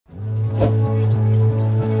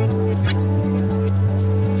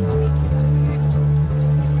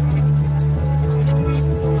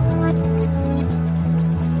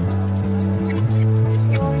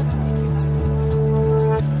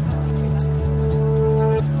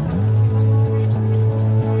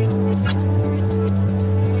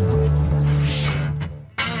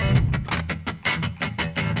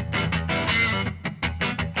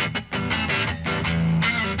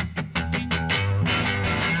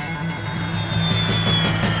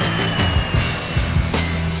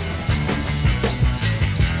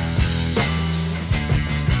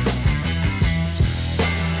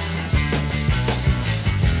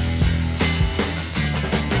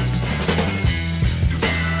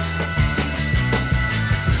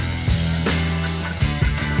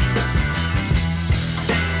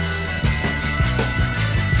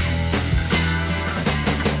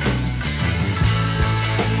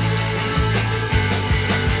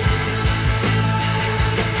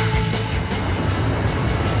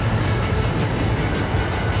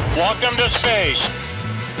Welcome to space.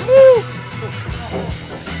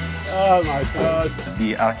 Oh my God.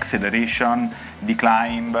 The acceleration, the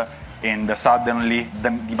climb, and suddenly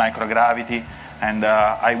the microgravity. And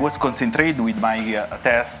I was concentrated with my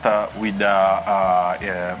test with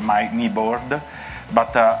my kneeboard,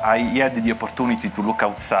 but I had the opportunity to look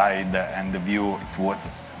outside and the view. It was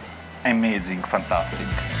amazing, fantastic.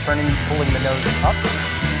 Turning, pulling the nose up.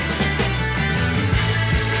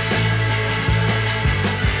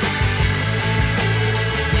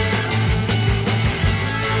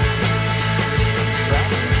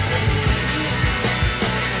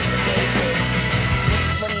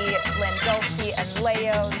 And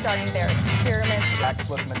Leo starting their experiments.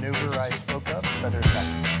 Backflip maneuver I spoke of, feathers back.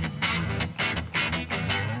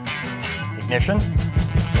 Ignition,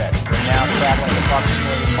 set. We're now traveling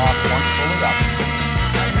approximately Mach 1 fully up.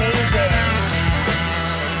 Amazing.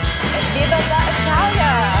 And Viva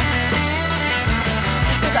Italia!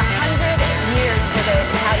 This is 100 years for the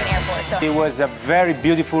Italian Air Force. So it was very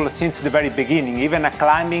beautiful since the very beginning, even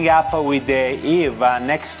climbing up with the Eve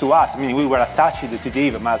next to us. I mean, we were attached to the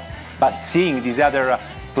Eve, but seeing this other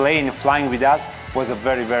plane flying with us was a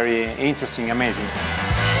very, very interesting, amazing.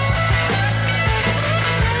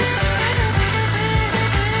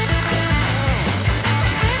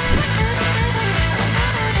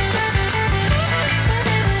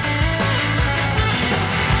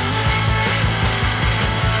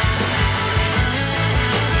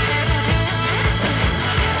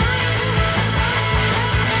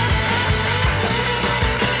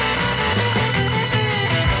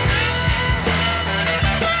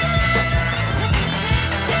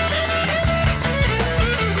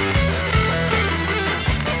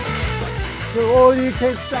 All you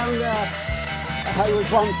kids down there, I was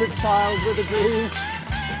once a child with a dream,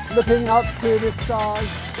 looking up to the stars.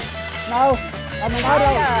 Now I'm an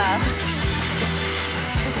adult.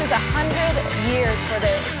 This is 100 years for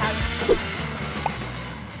the Italian.